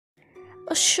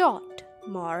A short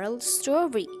moral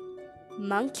story,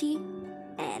 Monkey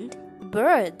and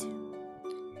Bird.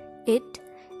 It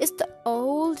is the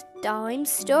old time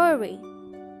story.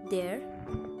 There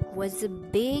was a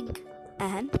big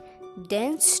and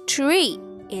dense tree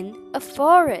in a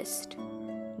forest.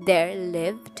 There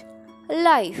lived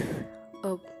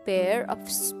a pair of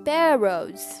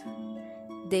sparrows.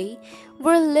 They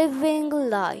were living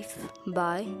life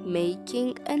by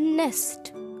making a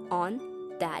nest on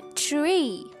that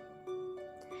tree.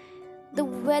 The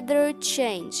weather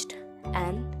changed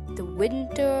and the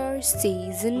winter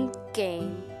season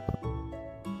came.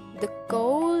 The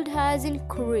cold has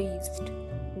increased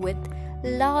with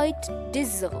light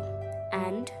drizzle,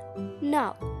 and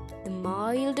now the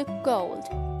mild cold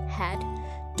had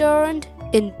turned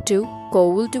into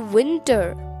cold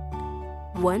winter.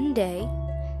 One day,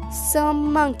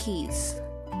 some monkeys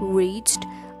reached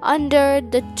under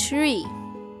the tree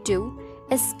to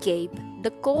escape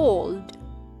the cold.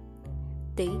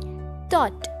 They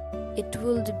thought it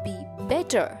would be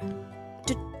better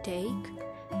to take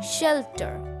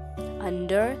shelter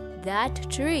under that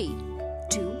tree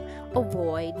to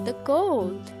avoid the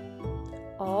cold.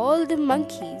 All the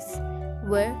monkeys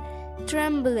were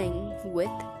trembling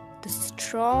with the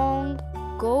strong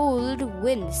cold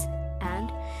winds and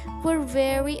were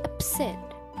very upset.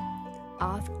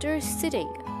 After sitting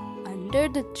under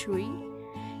the tree,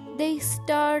 they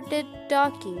started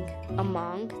talking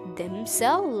among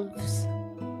themselves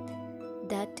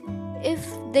that if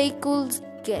they could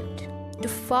get to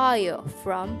fire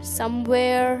from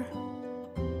somewhere,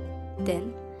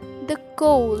 then the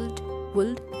cold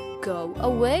would go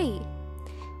away.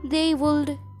 They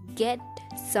would get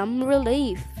some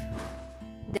relief.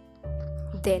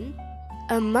 Then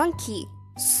a monkey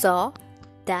saw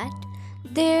that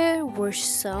there were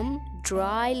some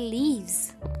dry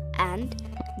leaves and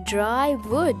dry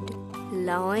wood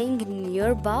lying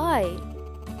nearby.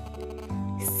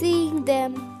 Seeing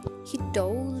them, he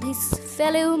told his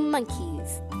fellow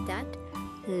monkeys that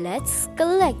let's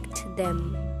collect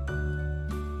them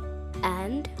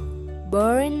and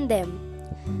burn them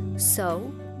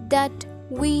so that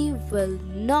we will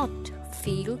not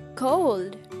feel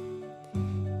cold.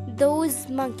 Those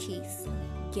monkeys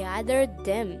gathered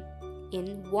them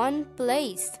in one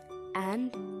place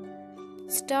and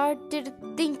started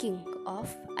thinking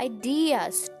of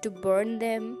ideas to burn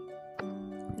them.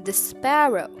 The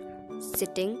sparrow,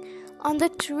 sitting on the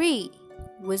tree,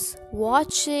 was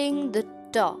watching the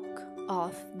talk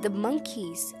of the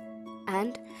monkeys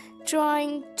and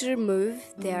trying to remove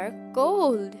their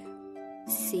cold.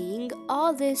 Seeing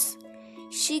all this,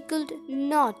 she could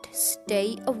not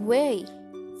stay away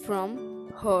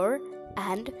from her,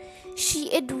 and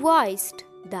she advised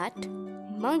that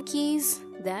monkeys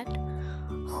that,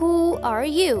 "Who are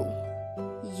you?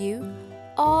 You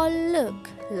all look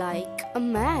like a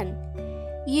man.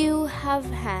 You have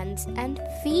hands and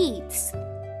feet.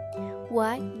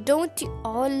 Why don't you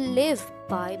all live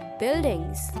by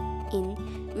buildings in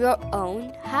your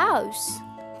own house?"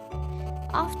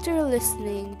 After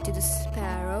listening to the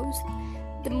sparrows,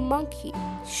 the monkey,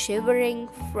 shivering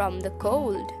from the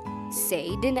cold,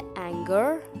 said in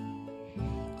anger,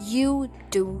 "You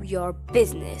do your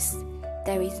business.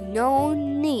 There is no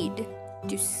need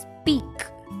to speak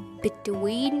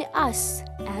between us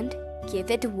and give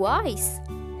advice."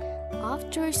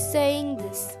 After saying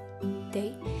this,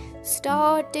 they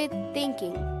started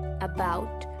thinking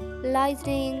about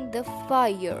lighting the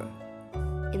fire.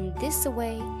 In this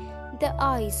way, the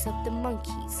eyes of the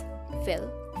monkeys fell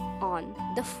on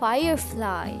the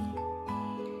firefly.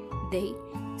 They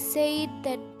said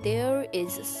that there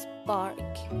is a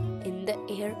spark in the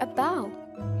air above.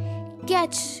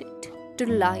 Catch it to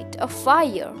light a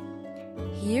fire.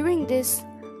 Hearing this,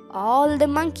 all the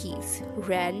monkeys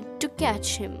ran to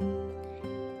catch him.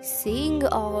 Seeing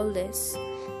all this,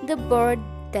 the bird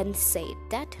then said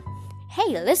that, "Hey,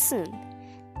 listen,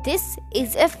 this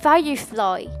is a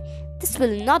firefly. This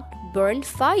will not burn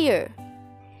fire.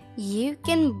 You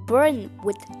can burn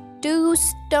with 2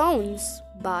 stones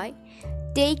by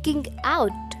taking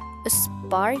out a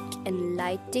spark and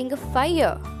lighting a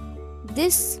fire."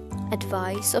 This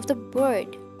advice of the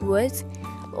bird was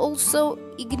also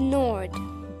ignored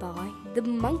by the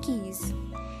monkeys.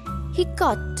 He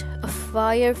caught a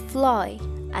firefly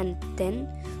and then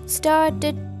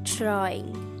started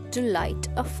trying to light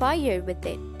a fire with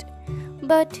it,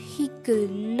 but he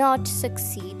could not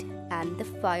succeed and the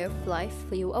firefly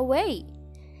flew away.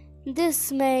 This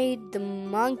made the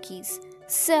monkeys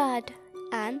sad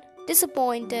and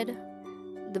disappointed.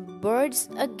 The birds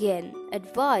again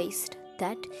advised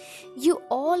that you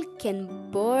all can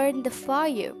burn the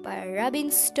fire by rubbing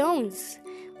stones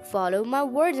Follow my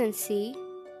words and see.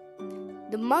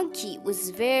 The monkey was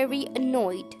very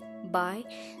annoyed by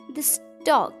the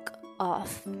stalk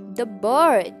of the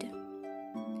bird.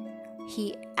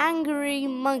 He angry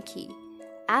monkey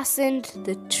ascended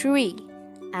the tree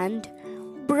and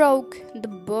broke the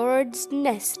bird's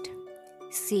nest.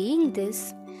 Seeing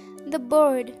this, the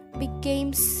bird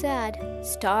became sad,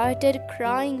 started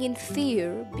crying in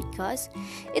fear because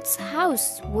its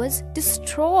house was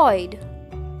destroyed.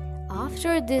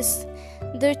 After this,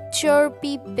 the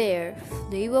chirpy pair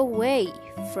flew away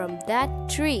from that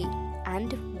tree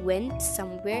and went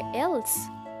somewhere else.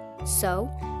 So,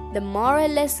 the moral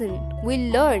lesson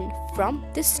we learn from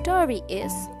this story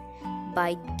is,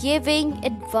 by giving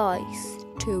advice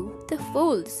to the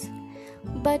fools,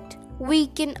 but we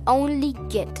can only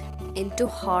get into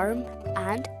harm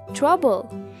and trouble.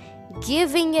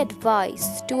 Giving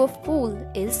advice to a fool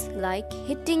is like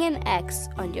hitting an axe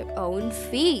on your own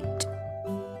feet.